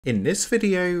In this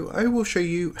video, I will show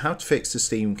you how to fix the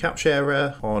Steam Captcha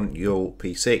error on your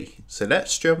PC. So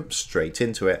let's jump straight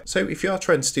into it. So if you are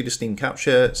trying to do the Steam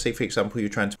Captcha, say for example you're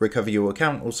trying to recover your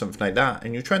account or something like that,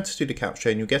 and you're trying to do the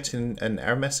Captcha and you're getting an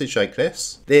error message like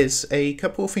this, there's a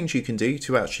couple of things you can do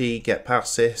to actually get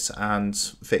past this and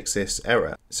fix this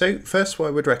error. So first, what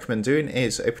I would recommend doing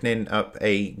is opening up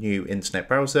a new internet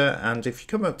browser, and if you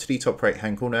come up to the top right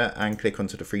hand corner and click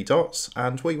onto the three dots,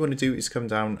 and what you want to do is come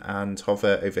down and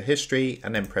hover over history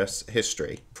and then press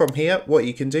history. From here, what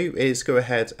you can do is go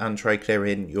ahead and try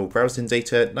clearing your browsing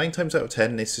data. 9 times out of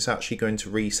 10 this is actually going to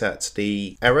reset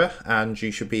the error and you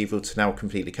should be able to now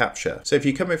complete the captcha. So if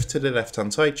you come over to the left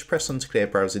hand side, press on to clear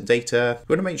browsing data.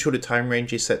 You want to make sure the time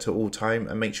range is set to all time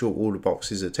and make sure all the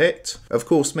boxes are ticked. Of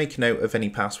course, make a note of any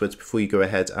passwords before you go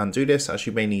ahead and do this, as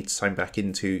you may need to sign back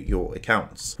into your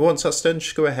accounts. But once that's done,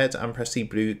 just go ahead and press the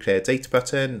blue clear data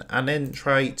button and then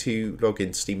try to log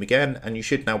into Steam again, and you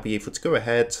should now be able to go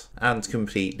ahead and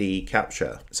complete the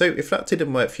captcha. So if that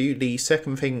didn't work for you, the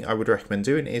second thing I would recommend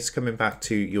doing is coming back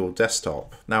to your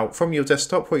desktop. Now from your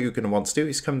desktop, what you're going to want to do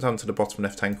is come down to the bottom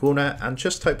left hand corner and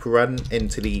just type run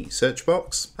into the search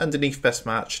box underneath best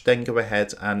match, then go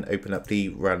ahead and open up the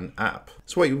run app.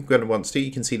 So what you're going to want to do,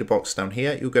 you can see the box down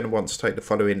here, you're going to want to type the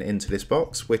following into this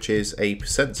box, which is a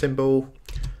 % symbol.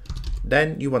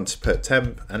 Then you want to put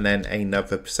temp and then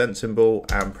another % symbol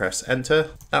and press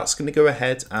enter. That's going to go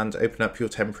ahead and open up your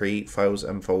temporary files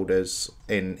and folders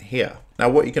in here. Now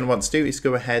what you're going to want to do is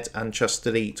go ahead and just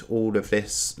delete all of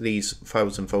these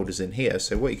files and folders in here.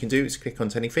 So what you can do is click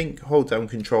onto anything, hold down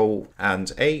Control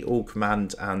and A, or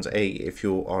Command and A if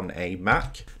you're on a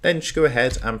Mac. Then just go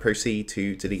ahead and proceed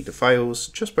to delete the files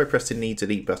just by pressing the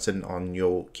delete button on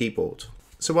your keyboard.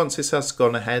 So once this has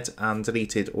gone ahead and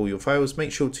deleted all your files,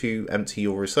 make sure to empty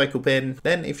your recycle bin.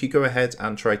 Then if you go ahead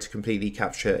and try to completely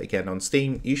capture again on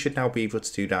Steam, you should now be able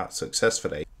to do that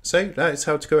successfully. So that is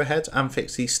how to go ahead and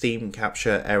fix the Steam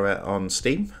Captcha error on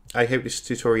Steam. I hope this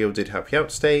tutorial did help you out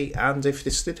today, and if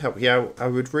this did help you out, I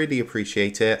would really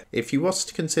appreciate it if you was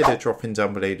to consider dropping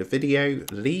down below the video,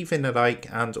 leaving a like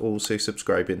and also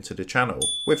subscribing to the channel.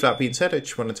 With that being said, I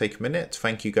just want to take a minute to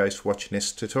thank you guys for watching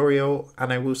this tutorial,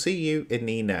 and I will see you in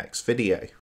the next video.